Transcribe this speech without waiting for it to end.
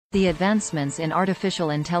The advancements in artificial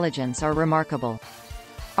intelligence are remarkable.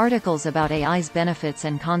 Articles about AI's benefits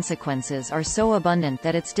and consequences are so abundant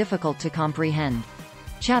that it's difficult to comprehend.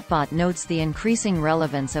 Chatbot notes the increasing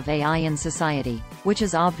relevance of AI in society, which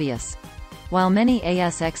is obvious. While many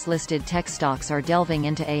ASX-listed tech stocks are delving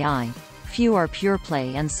into AI, few are pure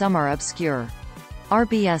play and some are obscure.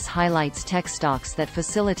 RBS highlights tech stocks that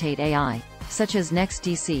facilitate AI, such as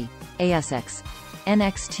NextDC, ASX,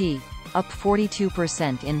 NXT, up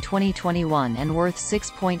 42% in 2021 and worth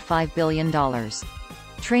 $6.5 billion.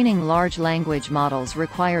 Training large language models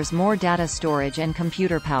requires more data storage and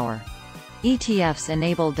computer power. ETFs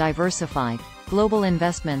enable diversified, global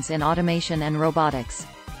investments in automation and robotics.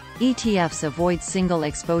 ETFs avoid single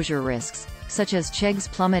exposure risks, such as Chegg's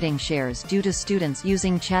plummeting shares due to students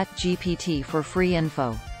using ChatGPT for free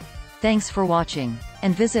info. Thanks for watching,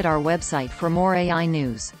 and visit our website for more AI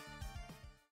news.